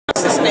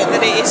it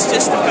that it is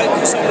just a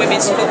focus on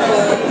women's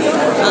football.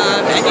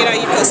 And you know,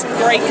 you've got some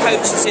great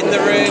coaches in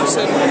the room,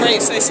 some great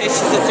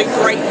associations that do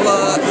great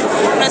work.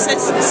 And as I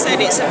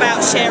said, it's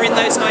about sharing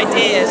those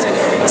ideas, and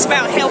it's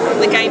about helping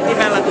the game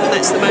develop, and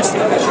that's the most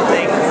important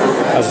thing.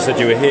 As I said,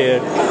 you were here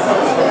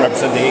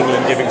representing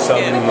England, giving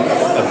some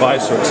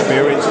advice or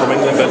experience from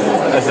England, but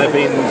has there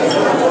been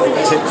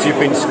tips you've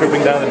been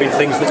scribbling down? Have there been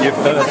things that you've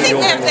heard? I think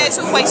there's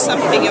always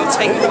something you'll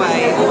take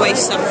away, always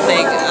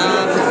something,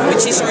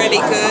 which is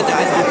really good.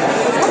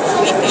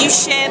 You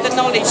share the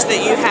knowledge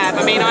that you have.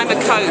 I mean, I'm a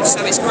coach,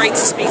 so it's great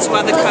to speak to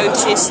other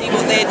coaches, see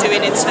what they're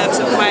doing in terms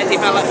of player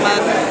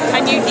development,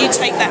 and you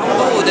take that on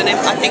board. And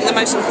I think the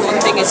most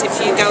important thing is if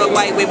you go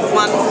away with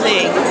one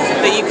thing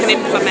that you can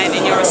implement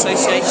in your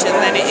association,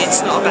 then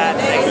it's not a bad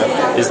thing.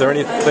 Yeah. Is there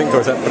anything,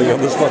 or is that putting you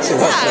on the spot so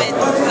much?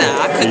 No,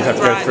 I couldn't. You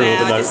have to go through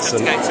all the notes. I just have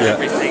to go through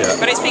everything. Yeah.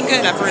 But it's been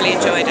good. I've really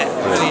enjoyed it.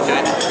 Really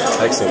enjoyed it.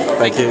 Excellent.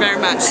 Thank you very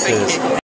much. Thank you.